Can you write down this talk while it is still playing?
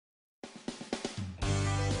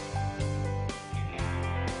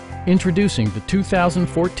Introducing the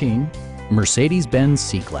 2014 Mercedes-Benz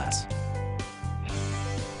C-Class.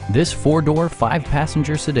 This four-door,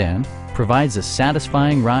 five-passenger sedan provides a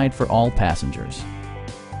satisfying ride for all passengers.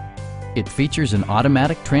 It features an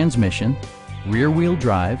automatic transmission, rear-wheel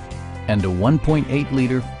drive, and a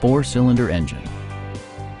 1.8-liter four-cylinder engine.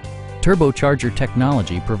 Turbocharger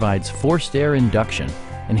technology provides forced air induction,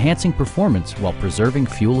 enhancing performance while preserving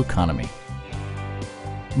fuel economy.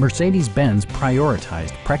 Mercedes-Benz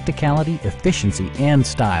prioritized practicality, efficiency, and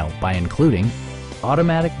style by including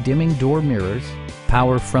automatic dimming door mirrors,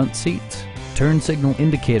 power front seats, turn signal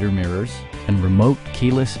indicator mirrors, and remote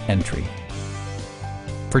keyless entry.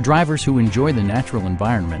 For drivers who enjoy the natural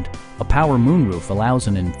environment, a power moonroof allows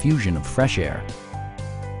an infusion of fresh air.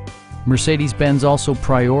 Mercedes-Benz also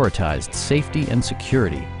prioritized safety and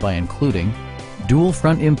security by including dual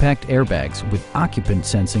front impact airbags with occupant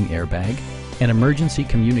sensing airbag, an emergency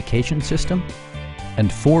communication system,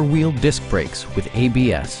 and four-wheel disc brakes with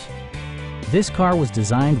ABS. This car was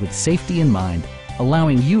designed with safety in mind,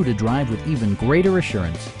 allowing you to drive with even greater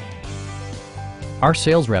assurance. Our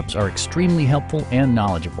sales reps are extremely helpful and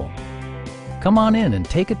knowledgeable. Come on in and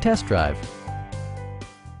take a test drive.